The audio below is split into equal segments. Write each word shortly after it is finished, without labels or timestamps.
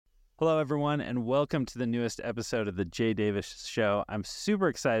Hello, everyone, and welcome to the newest episode of the Jay Davis Show. I'm super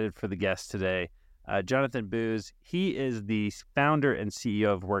excited for the guest today, Jonathan Booz. He is the founder and CEO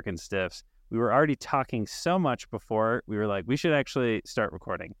of Wurkin Stiffs. We were already talking so much before. We were like, we should actually start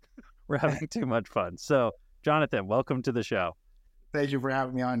recording. We're having too much fun. So, Jonathan, welcome to the show. Thank you for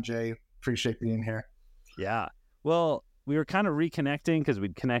having me on, Jay. Appreciate being here. Yeah. Well, we were kind of reconnecting because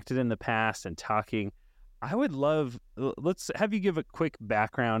we'd connected in the past and talking. I would love, let's have you give a quick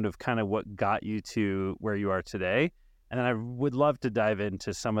background of kind of what got you to where you are today. And then I would love to dive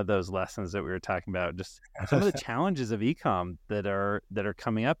into some of those lessons that we were talking about, just some of the challenges of e-com that are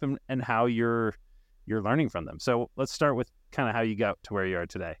coming up and how you're learning from them. So let's start with kind of how you got to where you are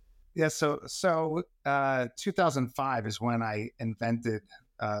today. Yeah, so 2005 is when I invented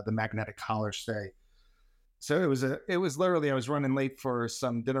the magnetic collar stay. So it was literally, I was running late for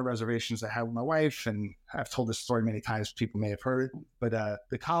some dinner reservations I had with my wife, and I've told this story many times. People may have heard it, but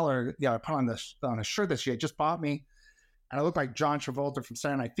the collar, I put on a shirt that she had just bought me, and I looked like John Travolta from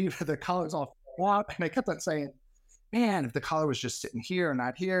Saturday Night Fever. The collar's all flop, and I kept on saying, "Man, if the collar was just sitting here and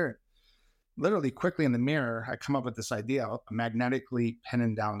not here." Literally, quickly in the mirror, I come up with this idea of magnetically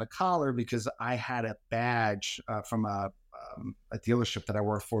pinning down the collar because I had a badge from a dealership that I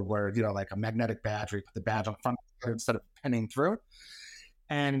worked for where, like a magnetic badge where you put the badge on front instead of pinning through it.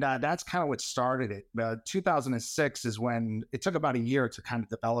 And that's kind of what started it. 2006 is when it took about a year to kind of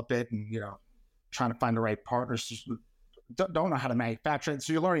develop it and, trying to find the right partners. Don't know how to manufacture it.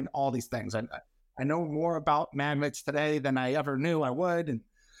 So you're learning all these things. I know more about magnets today than I ever knew I would. And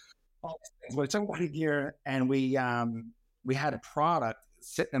all these things. But it took about a year, and we had a product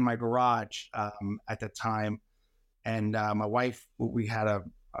sitting in my garage at the time. And my wife, we had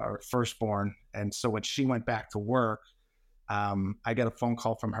our firstborn. And so when she went back to work, I got a phone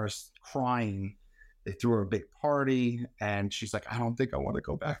call from her crying. They threw her a big party, and she's like, "I don't think I want to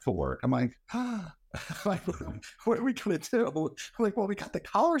go back to work." I'm like, like, what are we going to do? I'm like, well, we got the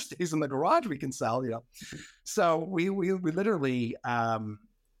collar stays in the garage we can sell, So we literally,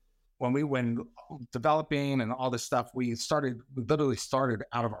 when developing and all this stuff, we literally started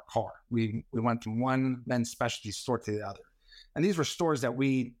out of our car. We went from one men's specialty store to the other. And these were stores that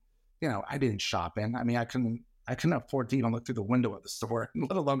I didn't shop in. I mean, I couldn't afford to even look through the window of the store,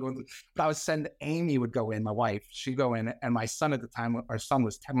 let alone go in. But I would send Amy would go in, my wife, she'd go in, and my son at the time, our son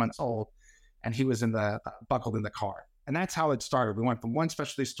was 10 months old, and he was buckled in the car. And that's how it started. We went from one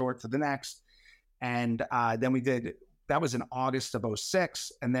specialty store to the next. And then that was in August of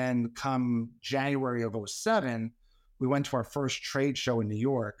 06. And then come January of 07, we went to our first trade show in New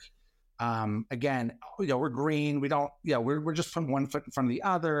York. Again, we're green. We don't, we're just putting one foot in front of the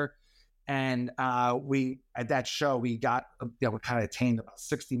other. And at that show, we got, we kind of attained about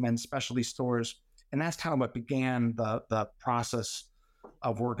 60 men's specialty stores. And that's kind of what began the process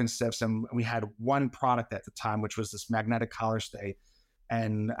of Wurkin Stiffs. And we had one product at the time, which was this magnetic collar stay.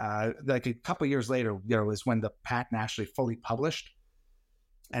 And like a couple of years later, is when the patent actually fully published.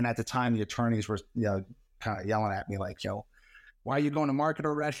 And at the time, the attorneys were, kind of yelling at me like, why are you going to market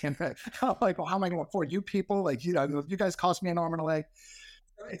already? And I'm like, well, how am I going to afford you people? Like, you guys cost me an arm and a leg.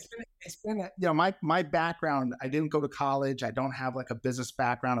 It's been my background. I didn't go to college. I don't have like a business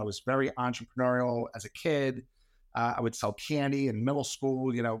background. I was very entrepreneurial as a kid. I would sell candy in middle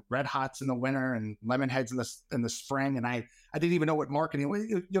school, Red Hots in the winter and lemon heads in the spring. And I didn't even know what marketing was.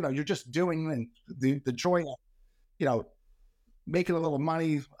 You're just doing, and the joy of, making a little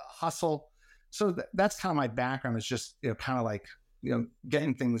money, hustle. So that's kind of my background, is just, kind of like,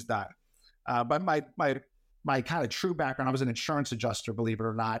 getting things done. But my kind of true background, I was an insurance adjuster, believe it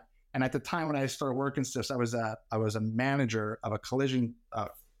or not. And at the time when I started Wurkin Stiffs, I was a manager of a collision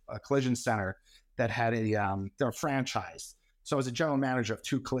center that had their franchise. So I was a general manager of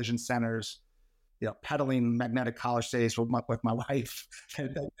 2 collision centers, peddling magnetic collar stays with my wife,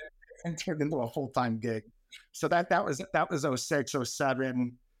 and turned into a full-time gig. So that was 06,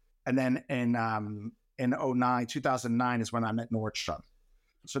 07. And then in 2009 is when I met Nordstrom.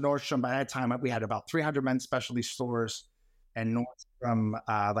 So Nordstrom, by that time, we had about 300 men's specialty stores, and Nordstrom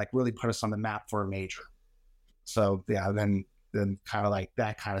really put us on the map for a major. So yeah, then kind of like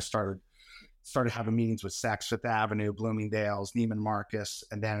that kind of started having meetings with Saks Fifth Avenue, Bloomingdale's, Neiman Marcus.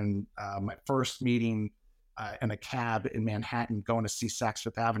 And then my first meeting in a cab in Manhattan going to see Saks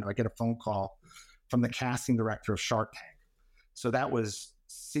Fifth Avenue, I get a phone call from the casting director of Shark Tank. So that was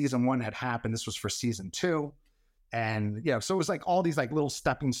season 1 had happened. This was for season 2. And, so it was like all these like little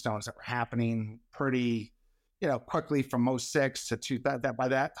stepping stones that were happening pretty, quickly from 06 to that by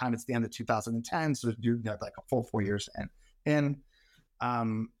that time, it's the end of 2010. So you like a full 4 years. And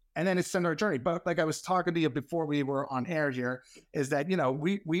and then it's in our journey. But like I was talking to you before we were on air here, is that, you know,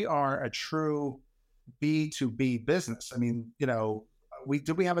 we are a true B2B business. I mean, you know, we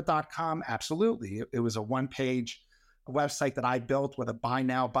have a .com? Absolutely. It was a one-page website that I built with a buy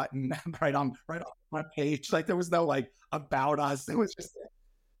now button right on the front page. Like there was no like about us. It was just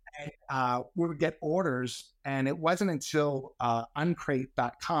we would get orders, and it wasn't until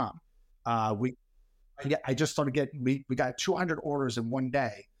uncrate.com. I just started getting, we got 200 orders in one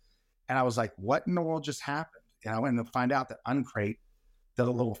day. And I was like, what in the world just happened? You know, and to find out that Uncrate did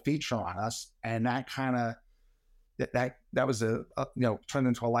a little feature on us, and that kind of, that was you know, turned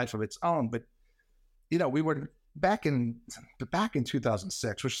into a life of its own. But, you know, we were back in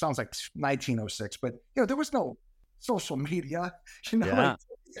 2006, which sounds like 1906, but, you know, there was no social media, you know, like,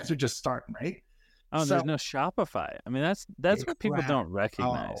 guys are just starting, right? Oh, so, there's no Shopify. I mean, that's what people don't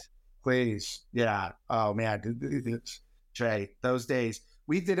recognize. Oh, please. Yeah. Oh man. Jay, those days,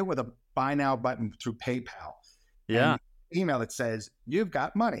 we did it with a buy now button through PayPal. Yeah. Email that says, you've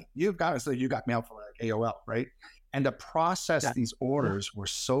got money. You've got it. So you got mail from like AOL, right? And to process these orders were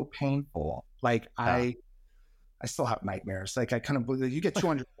so painful. Like I still have nightmares. Like I kind of believe you get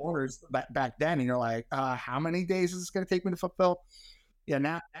 200 orders back then, and you're like, how many days is this going to take me to fulfill? Yeah,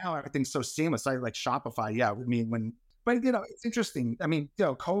 now everything's so seamless. I like Shopify. Yeah, I mean but you know, it's interesting. I mean, you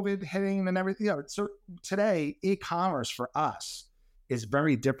know, COVID hitting and everything. You know, so today e-commerce for us is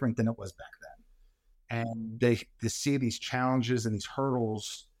very different than it was back then, and they see these challenges and these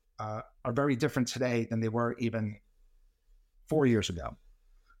hurdles are very different today than they were even 4 years ago.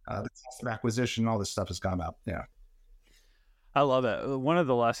 The cost of acquisition, all this stuff has gone up. Yeah, I love it. One of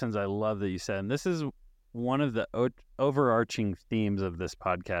the lessons I love that you said, and this is one of the overarching themes of this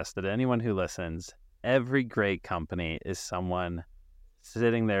podcast, that anyone who listens, every great company is someone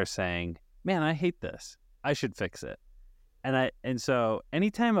sitting there saying, man, I hate this. I should fix it. And so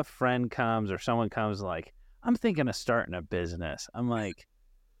anytime a friend comes or someone comes like, I'm thinking of starting a business, I'm like,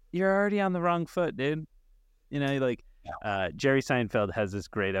 you're already on the wrong foot, dude. You know, like Jerry Seinfeld has this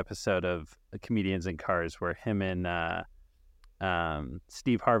great episode of Comedians in Cars where him and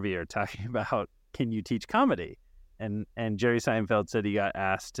Steve Harvey are talking about, can you teach comedy? And Jerry Seinfeld said he got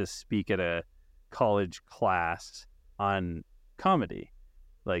asked to speak at a college class on comedy.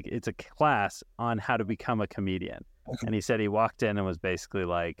 Like it's a class on how to become a comedian. And he said he walked in and was basically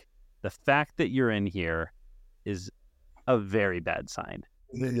like, the fact that you're in here is a very bad sign.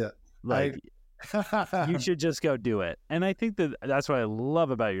 Yeah. Like you should just go do it. And I think that's what I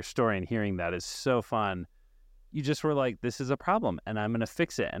love about your story, and hearing that is so fun. You just were like, this is a problem and I'm going to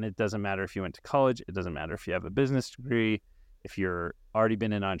fix it. And it doesn't matter if you went to college. It doesn't matter if you have a business degree, if you're already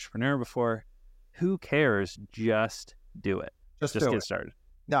been an entrepreneur before. Who cares? Just do it. Just get started.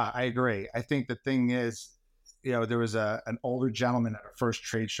 No, I agree. I think the thing is, you know, there was an older gentleman at our first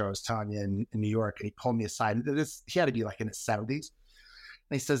trade show I was telling you in New York, and he pulled me aside. He had to be like in his 70s.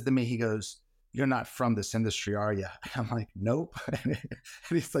 And he says to me, he goes, you're not from this industry, are you? I'm like, nope. And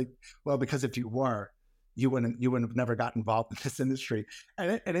he's like, well, because if you were, you wouldn't have never got involved in this industry.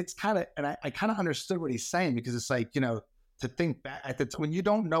 And it's kind of, and I kind of understood what he's saying, because it's like, you know, to think back when you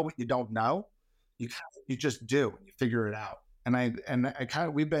don't know what you don't know, you just do, and you figure it out. And I kind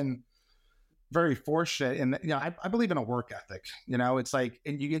of, we've been very fortunate in that, you know, I believe in a work ethic, you know, it's like,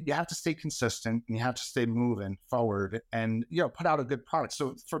 and you have to stay consistent, and you have to stay moving forward, and, you know, put out a good product.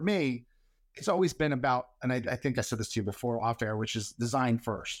 So for me, it's always been about, and I think I said this to you before off air, which is design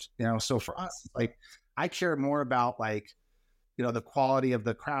first, you know? So for us, like, I care more about, like, you know, the quality of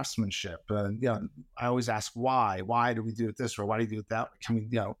the craftsmanship. You know, I always ask why do we do it this way? Why do we do it that way? Can we,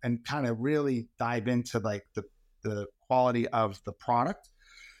 you know, and kind of really dive into like the quality of the product,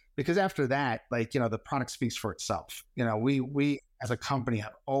 because after that, like, you know, the product speaks for itself. You know, we as a company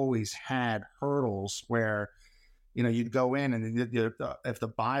have always had hurdles where, you know, you'd go in and if the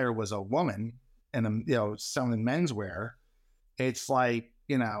buyer was a woman and, you know, selling menswear, it's like,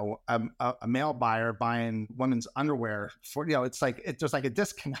 you know, a male buyer buying women's underwear for, you know, it's like, there's like a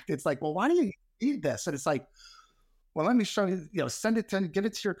disconnect. It's like, well, why do you need this? And it's like, well, let me show you, you know, send it to, give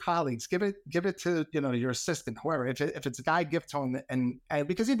it to your colleagues, give it to, you know, your assistant, whoever, if it's a guy, give it to him. And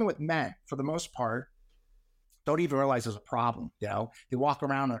because even with men, for the most part, don't even realize there's a problem. You know, they walk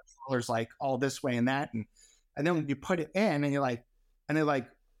around and colors like all this way and that. And then when you put it in and you're like, and they're like,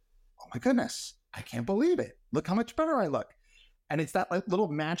 oh my goodness, I can't believe it. Look how much better I look. And it's that like little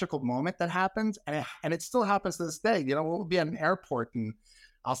magical moment that happens. And it still happens to this day. You know, we'll be at an airport and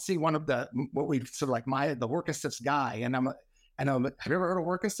I'll see one of what we sort of like the Wurkin Stiffs guy. And I'm like, have you ever heard of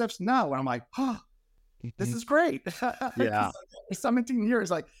Wurkin Stiffs? No. And I'm like, oh, this is great. Yeah. 17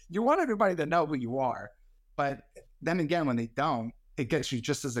 years, like, you want everybody to know who you are. But then again, when they don't, it gets you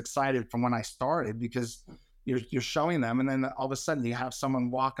just as excited from when I started, because you're showing them, and then all of a sudden you have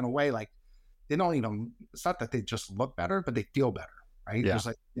someone walking away like they don't even. It's not that they just look better, but they feel better, right? Yeah. There's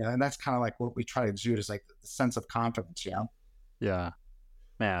like, and that's kind of like what we try to exude, is like the sense of confidence, Yeah.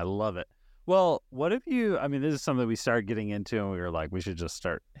 Man, I love it. Well, what if you, I mean, this is something we started getting into and we were like, we should just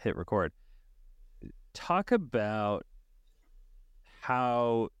hit record. Talk about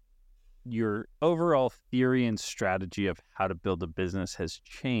how your overall theory and strategy of how to build a business has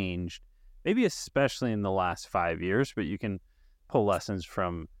changed, maybe especially in the last 5 years, but you can pull lessons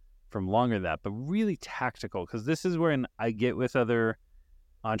from longer than that, but really tactical, because this is where I get with other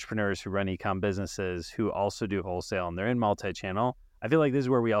entrepreneurs who run e-com businesses who also do wholesale and they're in multi-channel. I feel like this is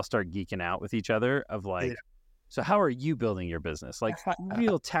where we all start geeking out with each other of like, so how are you building your business? Like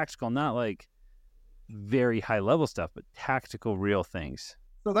real tactical, not like very high level stuff, but tactical, real things.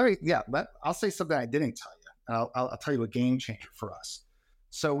 So I'll say something I didn't tell you. I'll tell you a game changer for us.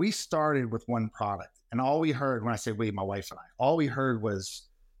 So we started with one product, and all we heard, when I say we, my wife and I, all we heard was,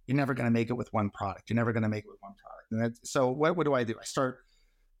 "You're never going to make it with one product. You're never going to make it with one product." And so what do?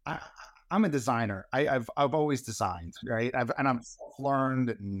 I I'm a designer. I've always designed, right? I'm learned,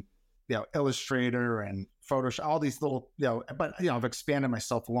 and Illustrator and Photoshop, all these little, but I've expanded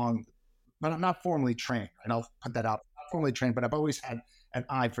myself along, but I'm not formally trained. And I'll put that out. I'm not formally trained, but I've always had an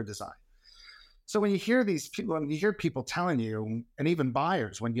eye for design. So when you hear these people, when you hear people telling you, and even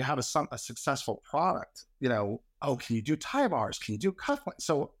buyers, when you have a successful product, oh, can you do tie bars? Can you do cufflinks?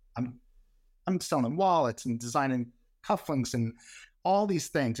 So I'm selling wallets and designing cufflinks and all these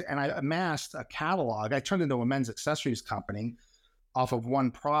things. And I amassed a catalog. I turned into a men's accessories company off of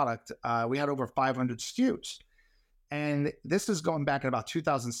one product. We had over 500 SKUs. And this is going back in about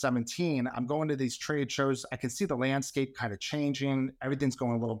 2017. I'm going to these trade shows. I can see the landscape kind of changing. Everything's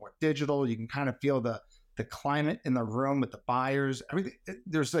going a little more digital. You can kind of feel the climate in the room with the buyers. Everything,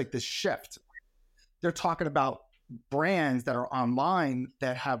 there's like this shift. They're talking about brands that are online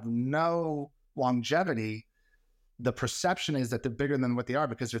that have no longevity. The perception is that they're bigger than what they are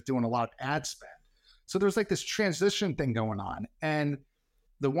because they're doing a lot of ad spend. So there's like this transition thing going on. And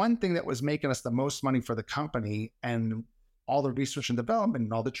the one thing that was making us the most money for the company, and all the research and development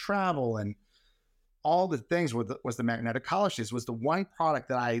and all the travel and all the things was the magnetic collar stays, was the one product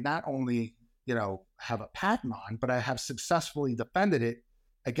that I not only, have a patent on, but I have successfully defended it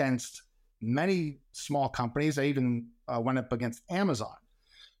against many small companies. I even went up against Amazon.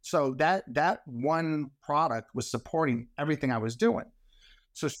 So that one product was supporting everything I was doing.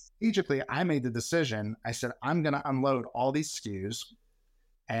 So strategically, I made the decision. I said, I'm going to unload all these SKUs,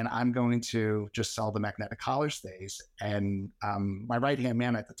 and I'm going to just sell the magnetic collar stays. And my right-hand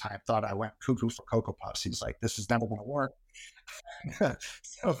man at the time thought I went cuckoo for Cocoa Puffs. He's like, this is never going to work.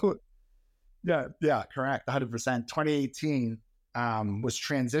 So yeah, correct. 100%. 2018 was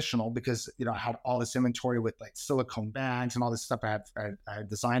transitional because, I had all this inventory with like silicone bags and all this stuff I had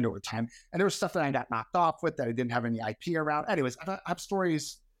designed over time. And there was stuff that I got knocked off with that I didn't have any IP around. Anyways, I have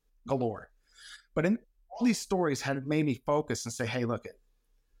stories galore. But in all these stories had made me focus and say, hey, look,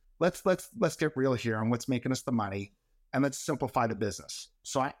 let's get real here on what's making us the money, and let's simplify the business.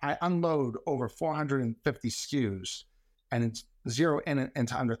 So I unload over 450 SKUs and zero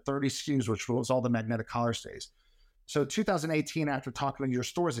into under 30 SKUs, which was all the magnetic collar stays. So 2018, after talking to your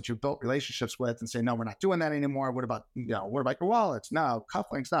stores that you built relationships with and say, no, we're not doing that anymore. What about your wallets? No,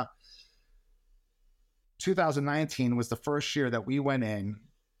 cufflinks, no. 2019 was the first year that we went in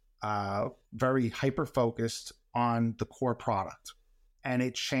very hyper-focused on the core product. And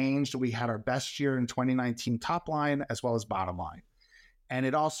it changed. We had our best year in 2019 top line as well as bottom line. And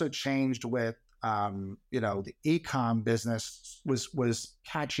it also changed with, the e-com business was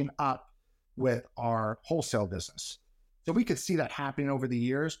catching up with our wholesale business. So we could see that happening over the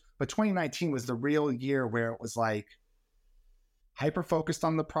years. But 2019 was the real year where it was like hyper-focused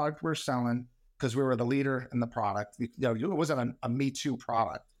on the product we're selling because we were the leader in the product. It wasn't a Me Too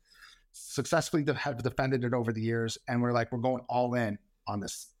product. Successfully have defended it over the years. And we're going all in on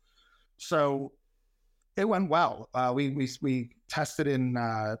this. So it went well. We tested in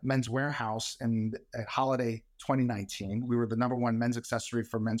Men's Warehouse at holiday 2019. We were the number one men's accessory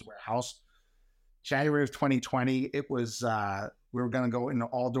for Men's Warehouse. January of 2020, it was we were going to go into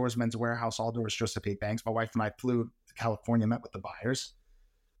All Doors Men's Warehouse, All Doors Joseph A. Banks. My wife and I flew to California, met with the buyers.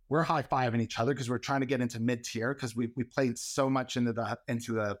 We're high-fiving each other because we're trying to get into mid-tier because we played so much into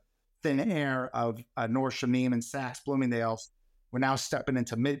the thin air of Nordstrom, Neiman, Saks, Bloomingdale's. We're now stepping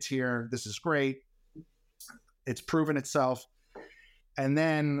into mid-tier. This is great. It's proven itself. And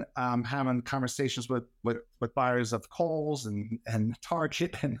then having conversations with buyers of Kohl's and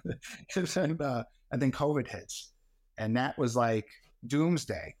Target, and then COVID hits. And that was like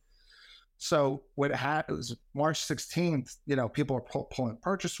doomsday. So what happened was March 16th, people are pulling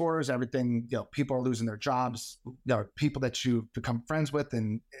purchase orders, everything, people are losing their jobs, people that you become friends with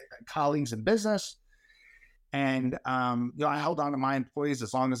and colleagues in business. And, I held on to my employees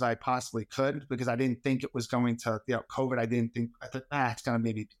as long as I possibly could because I didn't think it was going to, COVID. I thought, it's going to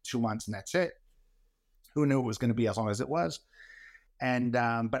maybe 2 months and that's it. Who knew it was going to be as long as it was? And,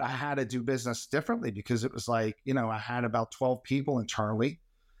 but I had to do business differently because it was like, I had about 12 people internally.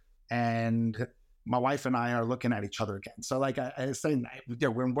 And my wife and I are looking at each other again. So like I was saying,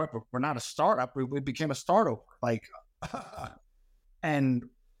 we're not a startup. We became a startup. Like, and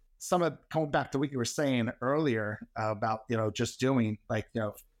some of coming back to what you were saying earlier about, just doing like,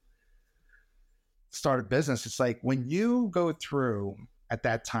 start a business. It's like when you go through at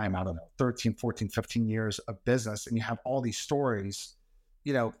that time, I don't know, 13, 14, 15 years of business and you have all these stories,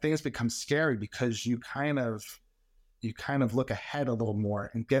 things become scary because you kind of look ahead a little more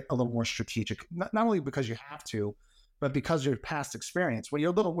and get a little more strategic, not only because you have to, but because of your past experience. When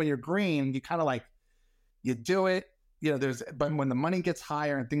you're green, you kind of like, you do it, but when the money gets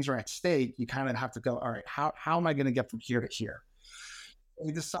higher and things are at stake, you kind of have to go, all right, how am I going to get from here to here?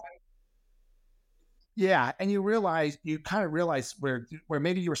 You decide. Yeah. And you kind of realize where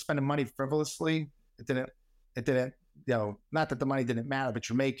maybe you were spending money frivolously. It didn't, not that the money didn't matter, but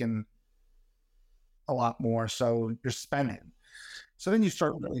you're making a lot more, so you're spending. So then you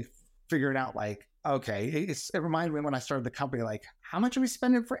start really figuring out like, okay, it reminded me when I started the company, like, how much are we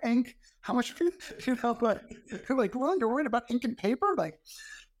spending for ink? How much, but you're like, well, you're worried about ink and paper? Like,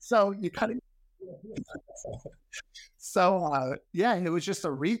 so you kind of, yeah, it was just a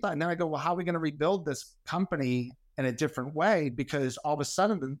rethought. And then I go, well, how are we going to rebuild this company in a different way? Because all of a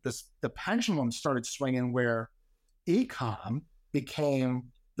sudden the pendulum started swinging where e-com became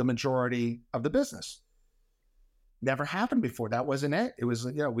the majority of the business. Never happened before. That wasn't it. It was,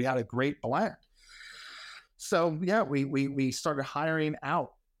 we had a great blend. So yeah, we started hiring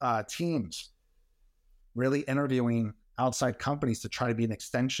out teams, really interviewing outside companies to try to be an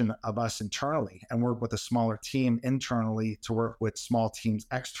extension of us internally and work with a smaller team internally to work with small teams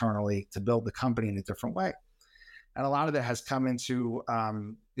externally to build the company in a different way. And a lot of that has come into,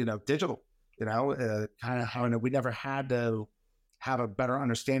 digital, kind of how we never had to have a better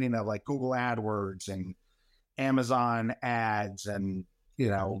understanding of like Google AdWords and Amazon ads and,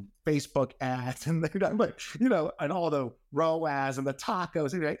 Facebook ads and, and all the ROAS and the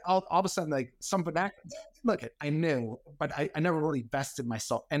tacos. And all of a sudden, like some of that, look, I knew, but I never really vested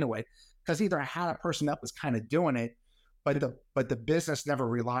myself anyway, because either I had a person that was kind of doing it, but the business never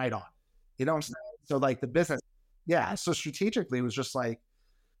relied on it. What I'm saying? So like the business, yeah. So strategically, it was just like,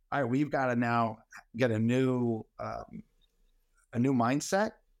 all right, we've got to now get a new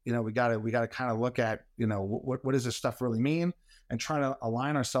mindset. We got to kind of look at, what does this stuff really mean, and try to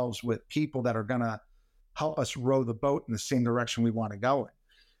align ourselves with people that are going to help us row the boat in the same direction we want to go in.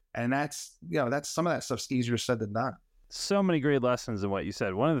 And that's some of that stuff's easier said than done. So many great lessons in what you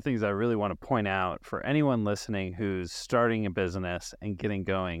said. One of the things I really want to point out for anyone listening who's starting a business and getting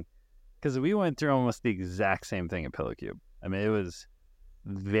going, because we went through almost the exact same thing at Pillow Cube. I mean, it was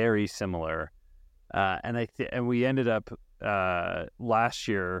very similar. And we ended up last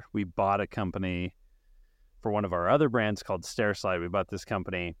year, we bought a company for one of our other brands called StairSlide. We bought this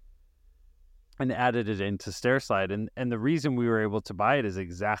company and added it into StairSlide. And the reason we were able to buy it is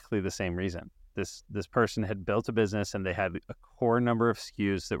exactly the same reason. This person had built a business and they had a core number of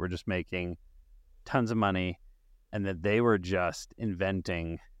SKUs that were just making tons of money, and that they were just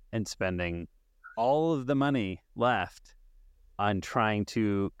inventing and spending all of the money left on trying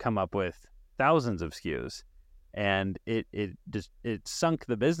to come up with thousands of SKUs. And it sunk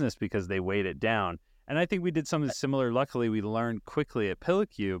the business because they weighed it down. And I think we did something similar. Luckily, we learned quickly at Pillow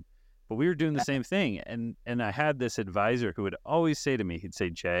Cube, but we were doing the same thing. And I had this advisor who would always say to me, he'd say,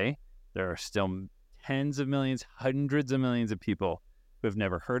 Jay, there are still tens of millions, hundreds of millions of people who have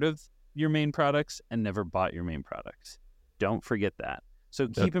never heard of your main products and never bought your main products. Don't forget that. So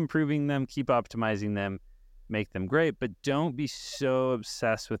keep improving them, keep optimizing them, make them great, but don't be so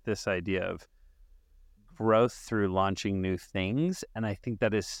obsessed with this idea of growth through launching new things. And I think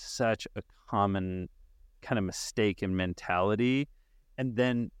that is such a common kind of mistake in mentality. And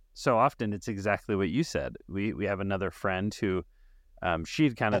then so often it's exactly what you said. We have another friend who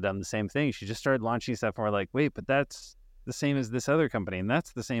she'd kind of done the same thing. She just started launching stuff and we're like, wait, but that's the same as this other company and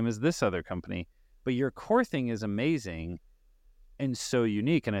that's the same as this other company. But your core thing is amazing and so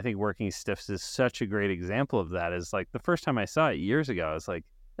unique. And I think Wurkin Stiffs is such a great example of that. Is like the first time I saw it years ago, I was like,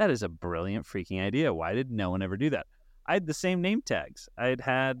 that is a brilliant freaking idea. Why did no one ever do that? I had the same name tags. I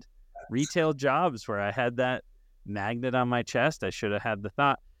had retail jobs where I had that magnet on my chest. I should have had the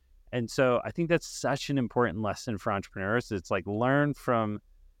thought. And so I think that's such an important lesson for entrepreneurs. It's like learn from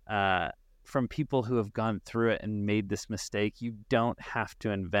people who have gone through it and made this mistake. You don't have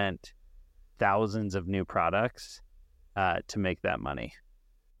to invent thousands of new products to make that money.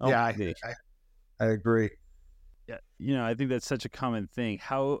 Yeah, I agree. Yeah, I think that's such a common thing.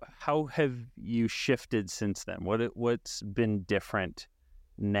 How have you shifted since then? What's been different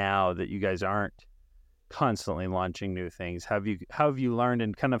now that you guys aren't constantly launching new things? How have you learned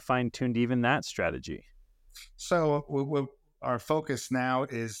and kind of fine-tuned even that strategy? So our focus now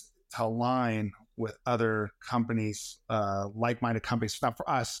is to align with other companies, like-minded companies. Now for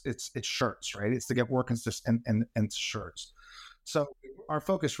us, it's shirts, right? It's to get Wurkin Stiffs and shirts. So our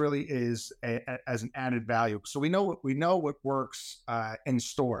focus really is as an added value. So we know what works in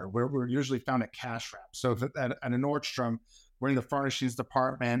store. We're usually found at cash wrap. So if at a Nordstrom, we're in the furnishings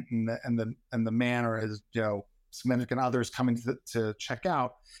department, and the man or his significant others coming to check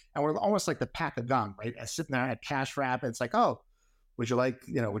out, and we're almost like the pack of gum, right? Sitting there at cash wrap, it's like, oh, would you like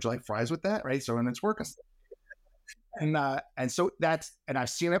fries with that, right? So and it's working, and so and I've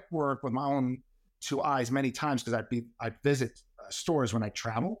seen it work with my own two eyes many times because I visit stores when I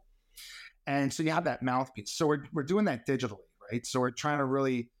travel, and so you have that mouthpiece. So we're doing that digitally, right? So we're trying to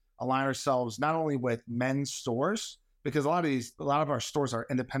really align ourselves not only with men's stores, because a lot of our stores are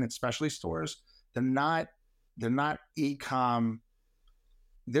independent specialty stores. They're not e-com.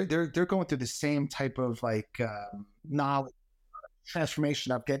 They're going through the same type of knowledge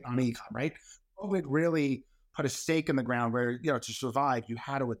transformation of getting on e-com, right? COVID really put a stake in the ground where to survive you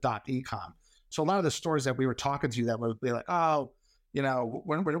had to adopt e-com. So a lot of the stores that we were talking to that would be like, oh, we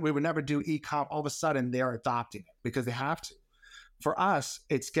would never do e-com, all of a sudden they're adopting it because they have to. For us,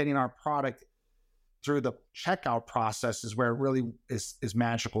 it's getting our product through the checkout process is where it really is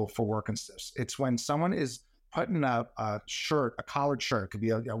magical for Wurkin Stiffs. It's when someone is putting a shirt, a collared shirt, it could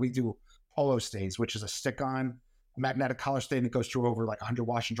be we do polo stays, which is a stick-on magnetic collar stain that goes through over like 100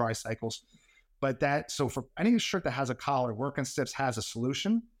 wash and dry cycles. So for any shirt that has a collar, Wurkin Stiffs has a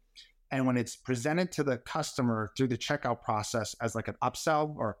solution. And when it's presented to the customer through the checkout process as like an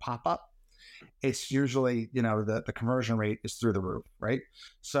upsell or a pop-up, it's usually, the conversion rate is through the roof, right?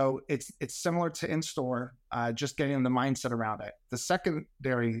 So it's similar to in-store, just getting the mindset around it. The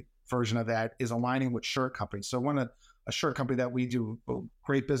secondary version of that is aligning with shirt companies. So a shirt company that we do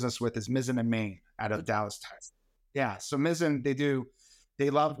great business with is Mizzen and Main out of Dallas, Texas. Yeah, so Mizzen, they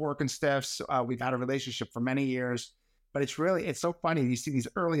love Wurkin Stiffs. We've had a relationship for many years. But it's so funny. You see these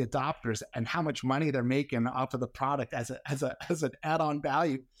early adopters and how much money they're making off of the product as an add-on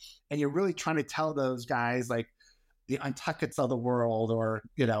value. And you're really trying to tell those guys like the Untuckits of the world or,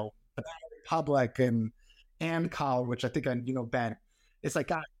 the Republic and Collar, which I think Ben. It's like,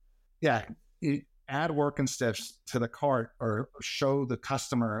 God, yeah, you add Wurkin Stiffs to the cart or show the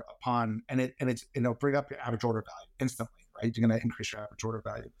customer and it'll bring up your average order value instantly. Right? You're going to increase your average order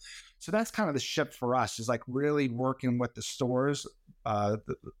value. So that's kind of the shift for us is like really working with the stores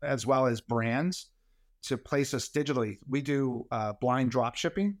as well as brands to place us digitally. We do blind drop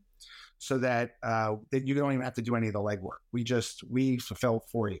shipping so that you don't even have to do any of the legwork. We fulfill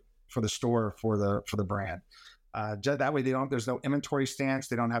for you, for the store, for the brand. That way there's no inventory stance.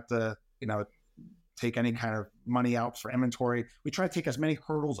 They don't have to, take any kind of money out for inventory. We try to take as many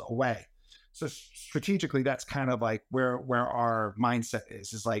hurdles away. So strategically, that's kind of like where our mindset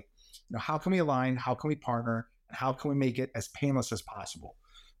is like, how can we align? How can we partner? And how can we make it as painless as possible?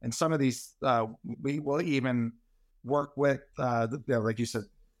 And some of these, we will even work with, like you said,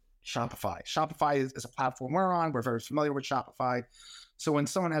 Shopify. Shopify is a platform we're on. We're very familiar with Shopify. So when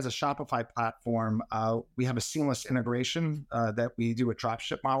someone has a Shopify platform, we have a seamless integration that we do a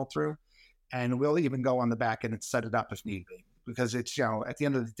dropship model through. And we'll even go on the back end and set it up if need be. Because it's, at the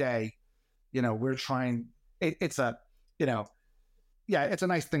end of the day, we're trying, it's a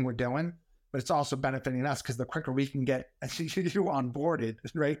nice thing we're doing, but it's also benefiting us because the quicker we can get you onboarded,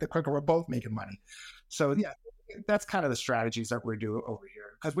 right, the quicker we're both making money. So yeah, that's kind of the strategies that we do over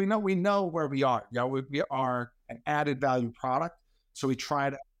here because we know where we are. We are an added value product. So we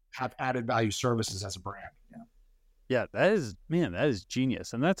try to have added value services as a brand. Yeah, that is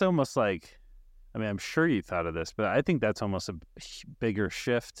genius. And that's almost like, I'm sure you thought of this, but I think that's almost a bigger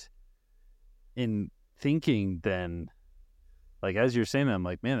shift in thinking than, like, as you're saying that, I'm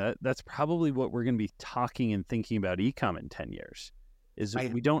like, man, that's probably what we're going to be talking and thinking about e-com in 10 years is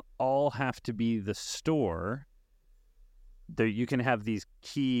we don't all have to be the store. There, you can have these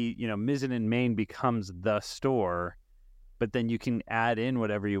key, Mizzen and Main becomes the store, but then you can add in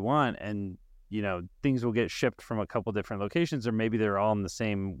whatever you want and, things will get shipped from a couple different locations or maybe they're all in the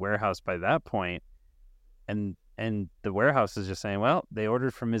same warehouse by that point. And And the warehouse is just saying, well, they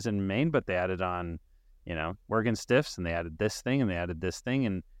ordered from Ms. in Maine, but they added on, Wurkin Stiffs, and they added this thing, and they added this thing,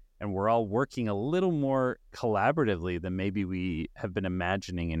 and we're all working a little more collaboratively than maybe we have been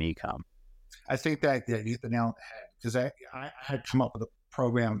imagining in e-com. I think that you hit the nail on the head, because I had come up with a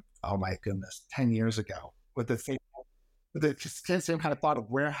program, oh my goodness, 10 years ago with the same kind of thought of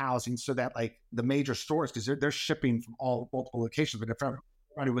warehousing, so that like the major stores, because they're shipping from all multiple locations, but if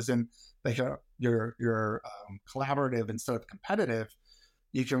everybody was in like your collaborative instead of competitive,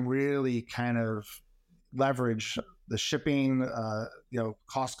 you can really kind of leverage the shipping,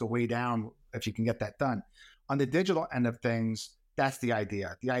 costs go way down if you can get that done. On the digital end of things, that's the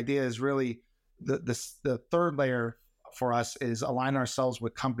idea. The idea is really the third layer for us is align ourselves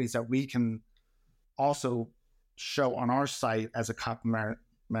with companies that we can also show on our site as a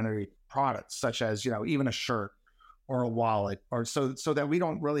complementary product, such as, even a shirt or a wallet, or so that we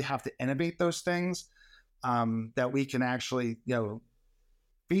don't really have to innovate those things, that we can actually,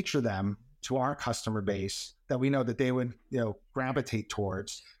 feature them to our customer base that we know that they would, gravitate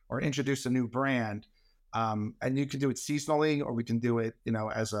towards, or introduce a new brand. And you can do it seasonally, or we can do it,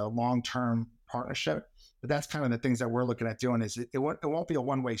 as a long-term partnership. But that's kind of the things that we're looking at doing. Is it won't be a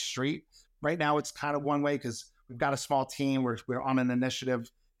one-way street. Right now, it's kind of one way because we've got a small team. We're on an initiative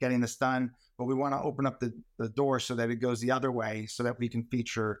getting this done, but we want to open up the door so that it goes the other way, so that we can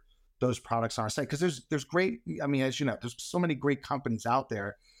feature those products on our site. Because there's great, as you know, there's so many great companies out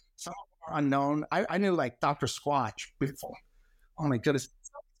there. Some are unknown. I knew like Dr. Squatch before. Oh my goodness,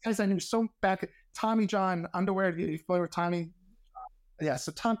 guys I knew so back. Tommy John underwear. You familiar with Tommy? Yeah.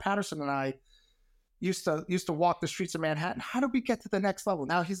 So Tom Patterson and I used to walk the streets of Manhattan. How did we get to the next level?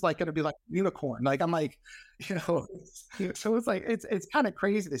 Now he's like going to be like a unicorn. Like I'm like, so it's like it's kind of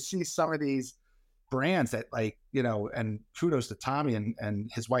crazy to see some of these brands that like, and kudos to Tommy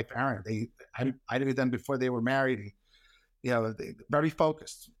and his wife Erin. I knew them before they were married. And, they, very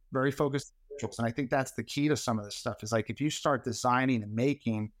focused individuals. And I think that's the key to some of this stuff is like if you start designing and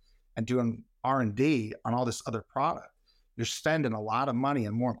making and doing R&D on all this other product, you're spending a lot of money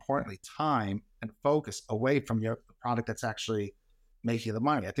and, more importantly, time and focus away from the product that's actually making the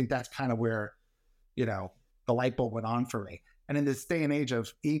money. I think that's kind of where, the light bulb went on for me. And in this day and age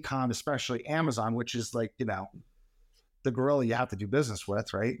of e-com, especially Amazon, which is like, the gorilla you have to do business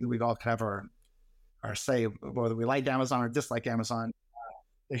with, right? We all can have our say whether we like Amazon or dislike Amazon.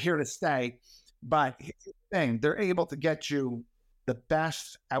 They're here to stay. But here's the thing, they're able to get you the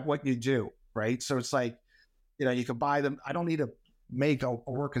best at what you do, right? So it's like, you can buy them. I don't need to make a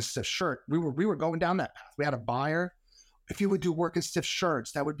Wurkin Stiff shirt. We were going down that path. We had a buyer. If you would do Wurkin Stiff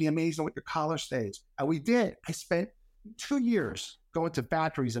shirts, that would be amazing with your collar stays. And we did. I spent 2 years going to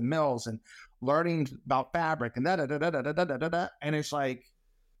factories and mills and learning about fabric and and it's like,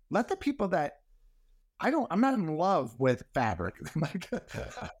 let the people that I'm not in love with fabric. Like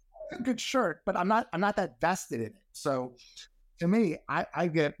a good shirt, but I'm not that vested in it. So to me, I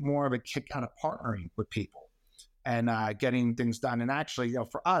get more of a kick out of partnering with people and getting things done. And actually,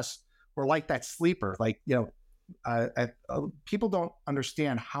 for us, we're like that sleeper. Like, people don't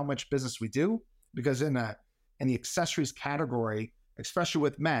understand how much business we do, because in the accessories category, especially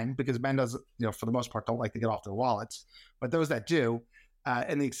with men, because men doesn't, for the most part, don't like to get off their wallets, but those that do,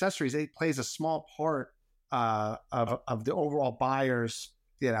 in the accessories, it plays a small part of the overall buyer's,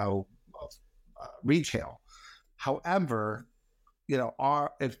 retail. However,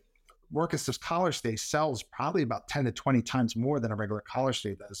 if Wurkin Stiffs collar stay sells probably about 10 to 20 times more than a regular collar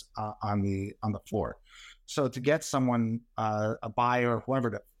stay does on the floor. So to get someone, a buyer or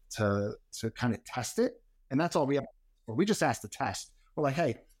whoever to kind of test it, and that's all we have. We just ask to test. We're like,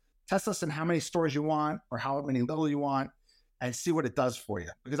 hey, test us in how many stores you want or how many little you want, and see what it does for you.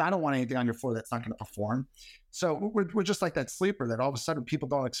 Because I don't want anything on your floor that's not going to perform. So we're just like that sleeper that all of a sudden people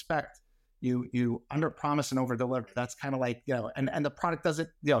don't expect. You under promise and over deliver. That's kind of like, and the product doesn't,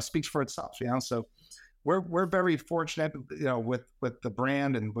 speaks for itself, So we're very fortunate, with the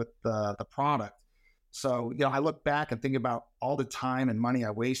brand and with the product. So, I look back and think about all the time and money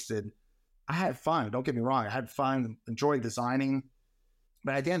I wasted. I had fun. Don't get me wrong. I had fun, enjoyed designing,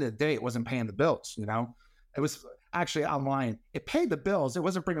 but at the end of the day, it wasn't paying the bills. It was actually online. It paid the bills. It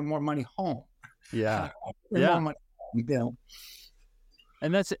wasn't bringing more money home. Yeah. More money home,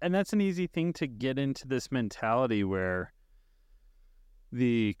 And that's an easy thing to get into, this mentality where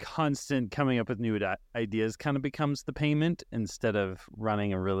the constant coming up with new ideas kind of becomes the payment instead of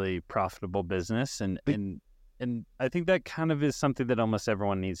running a really profitable business. And I think that kind of is something that almost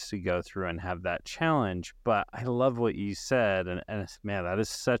everyone needs to go through and have that challenge. But I love what you said. And man, that is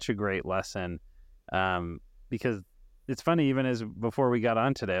such a great lesson. Because it's funny, even as before we got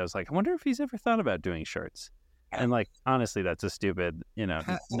on today, I was like, I wonder if he's ever thought about doing shirts. And like, honestly, that's a stupid,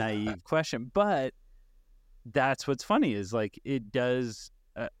 naive question. But that's what's funny is like, it does.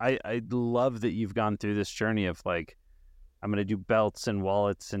 I love that you've gone through this journey of like, I'm going to do belts and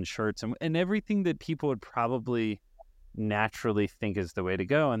wallets and shirts and everything that people would probably naturally think is the way to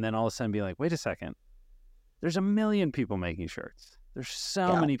go. And then all of a sudden be like, wait a second, there's a million people making shirts. There's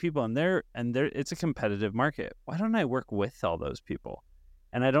so many people it's a competitive market. Why don't I work with all those people?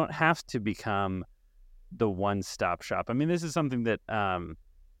 And I don't have to become the one-stop shop. I mean, this is something that,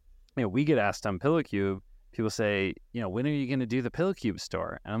 we get asked on Pillow Cube. People say, when are you going to do the Pillow Cube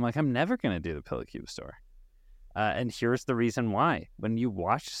store? And I'm like, I'm never going to do the Pillow Cube store. And here's the reason why. When you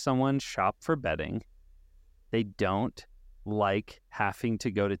watch someone shop for bedding, they don't like having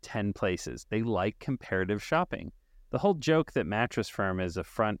to go to 10 places. They like comparative shopping. The whole joke that Mattress Firm is a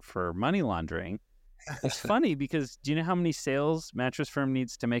front for money laundering, it's funny because do you know how many sales Mattress Firm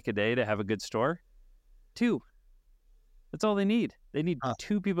needs to make a day to have a good store? 2. That's all they need. They need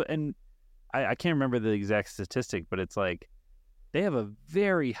 2 people. And I can't remember the exact statistic, but it's like they have a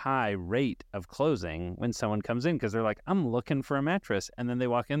very high rate of closing when someone comes in because they're like, I'm looking for a mattress. And then they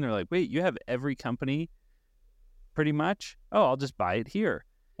walk in, they're like, wait, you have every company pretty much? Oh, I'll just buy it here.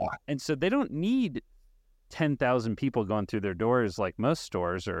 Yeah. And so they don't need 10,000 people going through their doors like most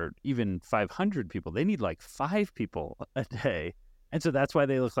stores, or even 500 people. They need like 5 people a day. And so that's why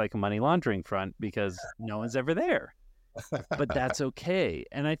they look like a money laundering front, because no one's ever there. But that's okay.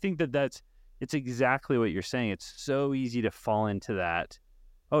 And I think it's exactly what you're saying. It's so easy to fall into that.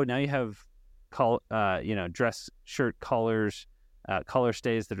 Oh, now you have dress shirt collars, collar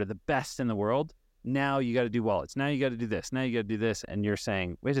stays that are the best in the world. Now you got to do wallets. Now you got to do this. Now you got to do this. And you're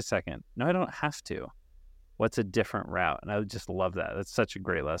saying, wait a second. No, I don't have to. What's a different route? And I would just love that. That's such a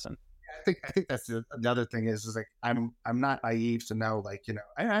great lesson. I think that's another thing is like, I'm not naive to know, like,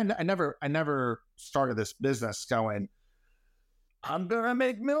 I never started this business going, I'm going to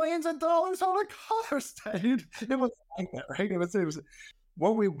make millions of dollars on a collar stay. It was like that, right? It was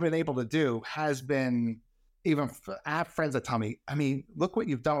what we've been able to do has been, I have friends that tell me, I mean, look what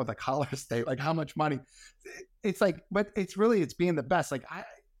you've done with a collar stay, like how much money. It's like, but it's being the best. Like, I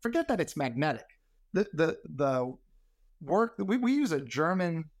forget that it's magnetic. The work, we use a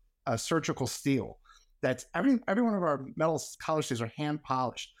German surgical steel that's every one of our metal collar stays are hand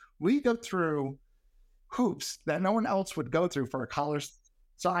polished. We go through hoops that no one else would go through for a collar.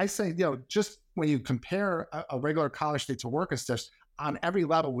 So I say, just when you compare a regular collar stay to Wurkin Stiffs, on every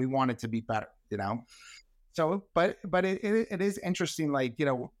level, we want it to be better, So, but it is interesting. Like,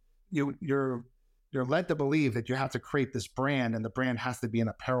 you're led to believe that you have to create this brand, and the brand has to be an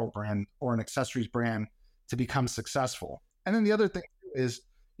apparel brand or an accessories brand to become successful. And then the other thing is,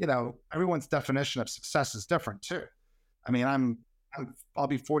 everyone's definition of success is different too. I mean, I'll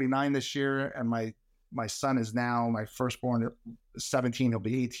be 49 this year, and my son is now, my firstborn, 17. He'll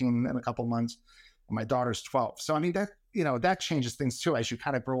be 18 in a couple months. And my daughter's 12. So I mean that changes things too as you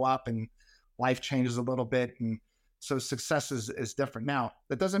kind of grow up and life changes a little bit, and so success is different. Now,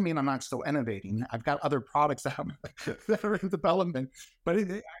 that doesn't mean I'm not still innovating. I've got other products that are in development, but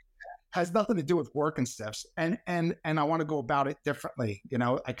it has nothing to do with Wurkin Stiffs. And I want to go about it differently.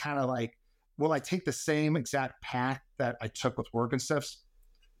 I kind of like, will I take the same exact path that I took with Wurkin Stiffs?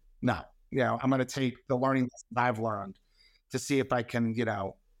 No. I'm going to take the learning that I've learned to see if I can,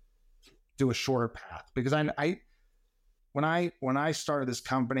 do a shorter path. Because when I started this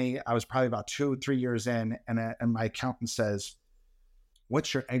company, I was probably about 2-3 years in, and my accountant says,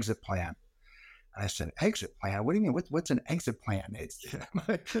 "What's your exit plan?" And I said, "Exit plan? What do you mean? What's an exit plan?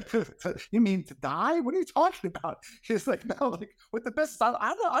 You mean to die? What are you talking about?" He's like, "No, like with the business,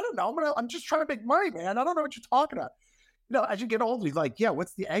 I don't know. I'm just trying to make money, man. I don't know what you're talking about." As you get older, you're like, "Yeah,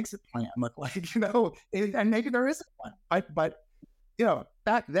 what's the exit plan look like?" And maybe there isn't one. But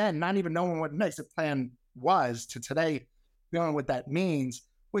back then, not even knowing what an exit plan was to today, knowing what that means,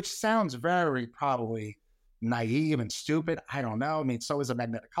 which sounds very probably naive and stupid. I don't know. I mean, so is a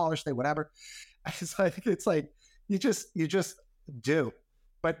magnetic collar stay, whatever. It's like you just do.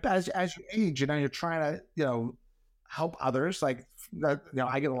 But as you age, you're trying to help others. Like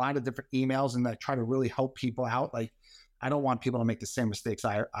I get a lot of different emails, and I try to really help people out. Like, I don't want people to make the same mistakes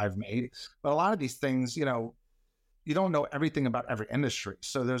I've made. But a lot of these things, you don't know everything about every industry.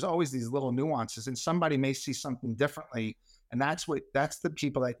 So there's always these little nuances, and somebody may see something differently. And that's the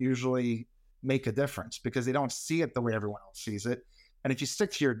people that usually make a difference, because they don't see it the way everyone else sees it. And if you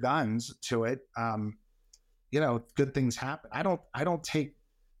stick to your guns to it, good things happen. I don't take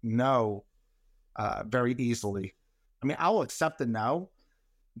no very easily. I mean, I'll accept a no,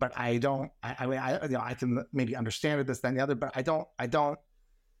 but I don't. I can maybe understand it, this, then the other, but I don't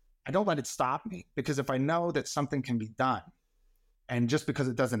I don't let it stop me, because if I know that something can be done, and just because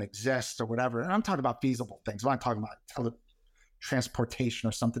it doesn't exist or whatever, and I'm talking about feasible things, I'm not talking about transportation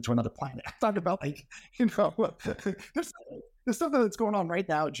or something to another planet. I'm talking about like, there's something that's going on right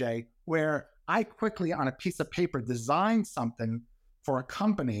now, Jay, where I quickly on a piece of paper designed something for a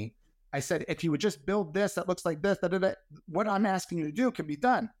company. I said, if you would just build this that looks like this, what I'm asking you to do can be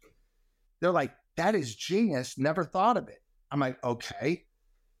done. They're like, that is genius. Never thought of it. I'm like, okay,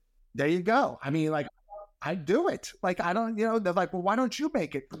 there you go. I mean, like, I do it. Like, I don't, they're like, well, why don't you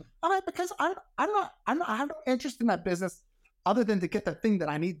make it? I'm like, because I have no interest in that business other than to get the thing that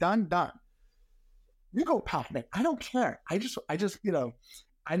I need done. You go passionate. I don't care. I just, I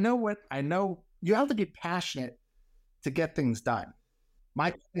know you have to be passionate to get things done.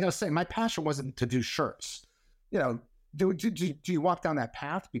 My passion wasn't to do shirts. Do you walk down that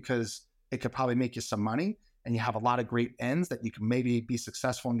path because it could probably make you some money and you have a lot of great ends that you can maybe be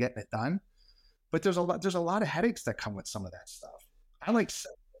successful in getting it done? But there's a lot of headaches that come with some of that stuff.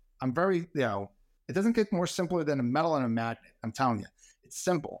 I'm very, it doesn't get more simpler than a metal and a magnet. I'm telling you, it's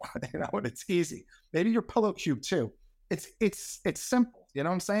simple, and it's easy. Maybe your pillow cube too. It's simple. You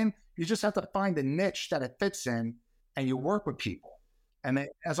know what I'm saying? You just have to find the niche that it fits in, and you work with people. And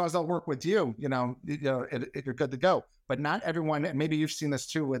as long as they'll work with you, you're good to go. But not everyone, and maybe you've seen this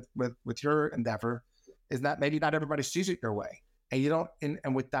too with your endeavor, is that maybe not everybody sees it your way. And you don't,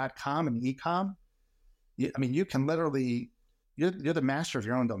 and with .com and e-com, you can literally, you're the master of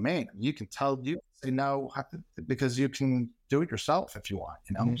your own domain. You can say no because you can do it yourself if you want,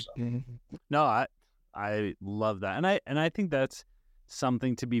 So. No, I love that. And I think that's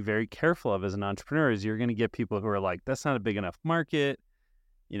something to be very careful of as an entrepreneur, is you're going to get people who are like, that's not a big enough market.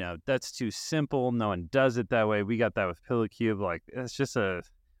 That's too simple. No one does it that way. We got that with Pillow Cube. Like, it's just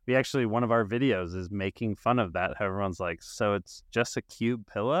one of our videos is making fun of that. How everyone's like, so it's just a cube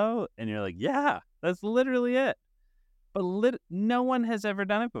pillow? And you're like, yeah, that's literally it. But no one has ever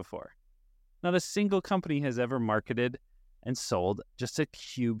done it before. Not a single company has ever marketed and sold just a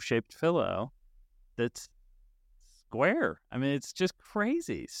cube-shaped pillow that's square. I mean, it's just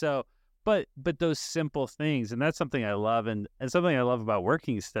crazy. So, but those simple things, and that's something I love, and something I love about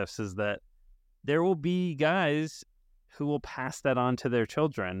Wurkin Stiffs is that there will be guys who will pass that on to their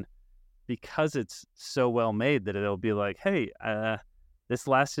children because it's so well made that it'll be like, hey, this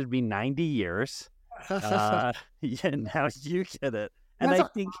lasted me 90 years. Yeah, now you get it. And I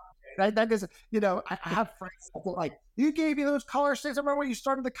think that is, I have friends that are like, you gave me those color shades. I remember when you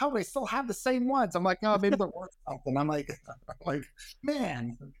started the company, I still have the same ones. I'm like, oh, maybe they're worth something. I'm like,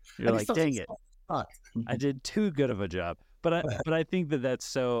 man, you're like, dang it, I did too good of a job. But I think that's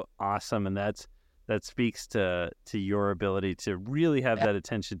so awesome, and that speaks to your ability to really have that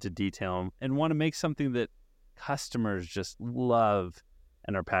attention to detail and want to make something that customers just love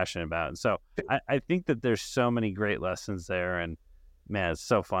and are passionate about. And so I think that there's so many great lessons there, and man, it's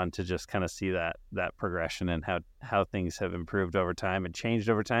so fun to just kind of see that progression and how things have improved over time and changed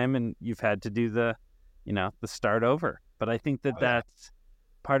over time. And you've had to do the start over. But I think that's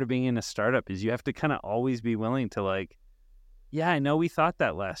part of being in a startup, is you have to kind of always be willing to like, yeah, I know we thought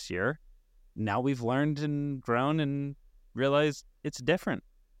that last year. Now we've learned and grown and realized it's different.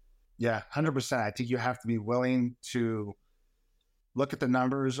 Yeah, 100%. I think you have to be willing to look at the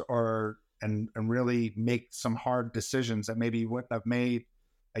numbers and really make some hard decisions that maybe you wouldn't have made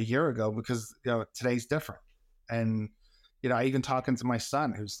a year ago, because today's different. And I even talking to my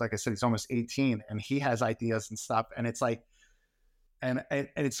son, who's, like I said, he's almost 18, and he has ideas and stuff. And it's like, and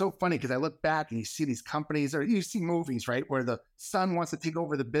it's so funny because I look back and you see these companies, or you see movies, right, where the son wants to take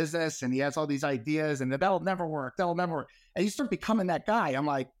over the business and he has all these ideas and that'll never work. And you start becoming that guy. I'm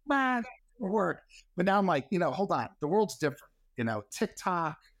like, man, that will work. But now I'm like, hold on, the world's different.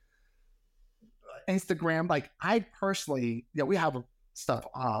 TikTok, Instagram. Like, I personally, we have stuff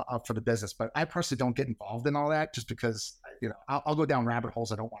up for the business, but I personally don't get involved in all that, just because I'll go down rabbit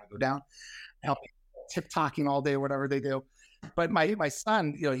holes I don't want to go down. Help TikToking all day or whatever they do. But my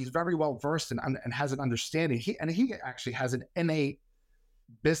son, he's very well versed and has an understanding. He actually has an innate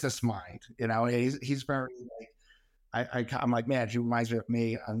business mind. He's very like, I'm like, man, he reminds me of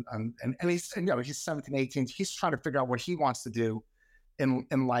me. And he's 17, 18. He's trying to figure out what he wants to do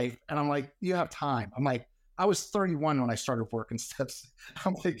in life. And I'm like, you have time. I'm like, I was 31 when I started Wurkin Stiffs.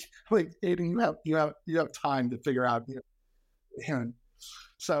 I'm like, Aiden, you have time to figure out.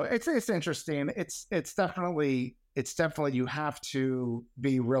 So it's interesting. It's definitely you have to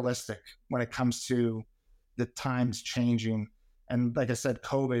be realistic when it comes to the times changing. And like I said,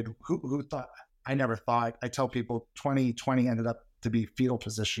 COVID, who thought? I never thought. I tell people 2020 ended up to be fetal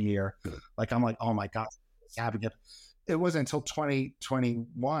position year. Like, I'm like, oh my God, having it. it wasn't until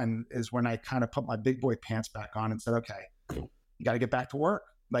 2021 is when I kind of put my big boy pants back on and said, okay, you got to get back to work.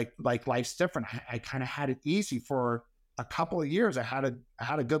 Like life's different. I kind of had it easy for a couple of years. I had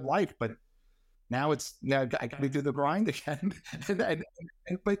a good life, but now I got to do the grind again.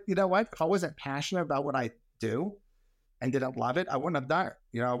 But you know what? If I wasn't passionate about what I do and didn't love it, I wouldn't have done it.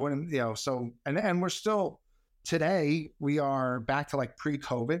 You know, I wouldn't, you know, so, and we're still, today we are back to like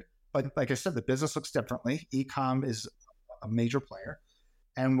pre-COVID, but like I said, the business looks differently. E-com is a major player,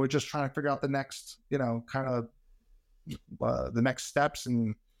 and we're just trying to figure out the next, you know, kind of the next steps.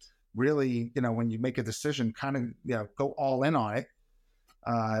 And really, you know, when you make a decision, kind of, you know, go all in on it.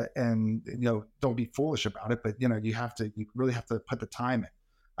 And, you know, don't be foolish about it, but, you know, you really have to put the time in.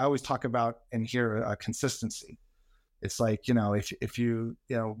 I always talk about in here consistency. It's like, you know, if you,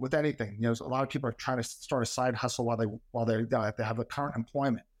 you know, with anything, you know, a lot of people are trying to start a side hustle while they have a current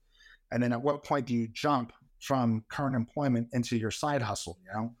employment. And then at what point do you jump from current employment into your side hustle,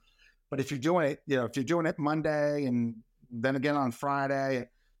 you know? But if you're doing it, you know, if you're doing it Monday and then again on Friday,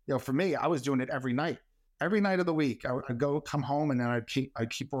 you know, for me, I was doing it every night of the week. I'd come home and then I'd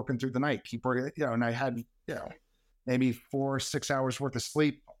keep working through the night, keep working, you know, and I had, you know, maybe 4 or 6 hours worth of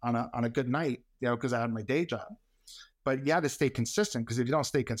sleep on a good night, you know, because I had my day job. But you have to stay consistent, because if you don't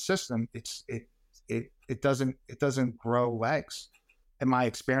stay consistent, it doesn't grow legs, in my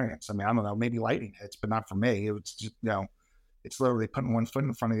experience. I mean, I don't know, maybe lightning hits, but not for me. It was just, you know, it's literally putting one foot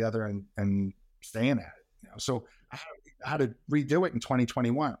in front of the other and staying at it. You know, so I had to redo it in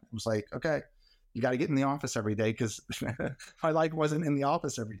 2021. It was like, okay, you got to get in the office every day, because my life wasn't in the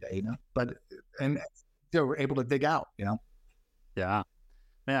office every day, you know. But and you know, we're able to dig out, you know. Yeah,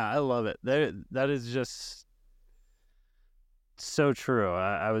 I love it. That is just so true.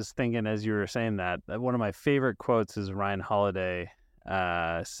 I was thinking as you were saying that one of my favorite quotes is Ryan Holiday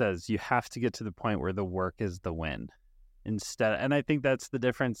says, "You have to get to the point where the work is the win." Instead, and I think that's the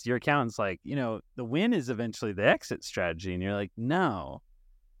difference. Your accountant's like, you know, the win is eventually the exit strategy, and you're like, no,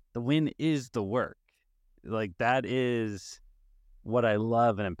 the win is the work. Like, that is what I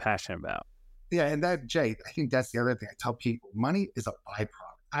love and am passionate about. Yeah, and that, Jay, I think that's the other thing I tell people. Money is a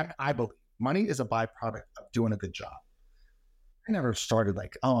byproduct. I believe money is a byproduct of doing a good job. I never started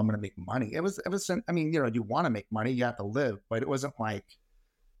like, oh, I'm going to make money. It was, I mean, you know, you want to make money, you have to live, but it wasn't like,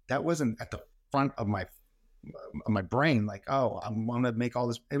 that wasn't at the front of my brain. Like, oh, I'm going to make all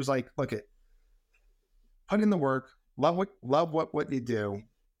this. It was like, look, put in the work, love what you do.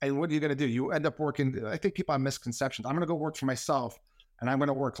 And what are you going to do? You end up working. I think people have misconceptions. I'm going to go work for myself and I'm going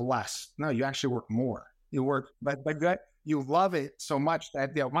to work less. No, you actually work more. You work, but you love it so much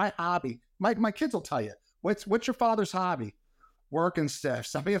that, you know, my hobby, my kids will tell you, what's your father's hobby? Wurkin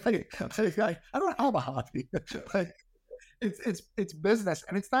Stiffs. I mean, I don't have a hobby, but it's business.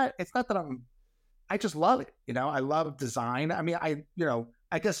 And it's not that I just love it. You know, I love design. I mean, I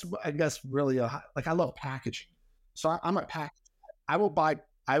guess really, like, I love packaging. So I'm a package. I will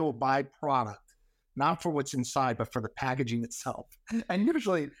buy product, not for what's inside, but for the packaging itself. And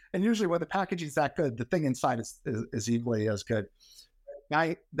usually when the packaging is that good, the thing inside is equally as good.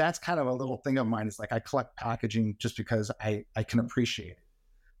 That's kind of a little thing of mine. Is like, I collect packaging just because I can appreciate it.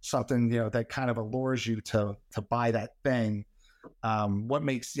 Something, you know, that kind of allures you to buy that thing. What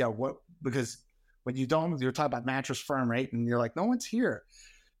makes, you know, because when you're talking about Mattress Firm, right? And you're like, no one's here.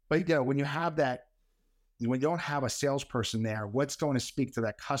 But, you know, when you don't have a salesperson there, what's going to speak to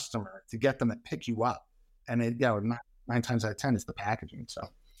that customer to get them to pick you up? And it, you know, 9 times out of 10 is the packaging. So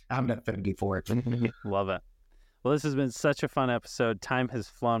I haven't been fit before it. Love it. Well, this has been such a fun episode. Time has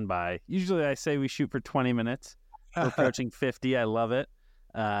flown by. Usually I say we shoot for 20 minutes. We're approaching 50. I love it.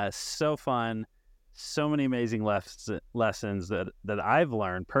 So fun. So many amazing lessons that I've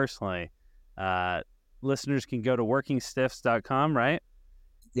learned personally. Listeners can go to wurkinstiffs.com, right?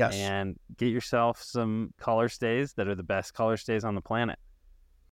 Yes. And get yourself some collar stays that are the best collar stays on the planet.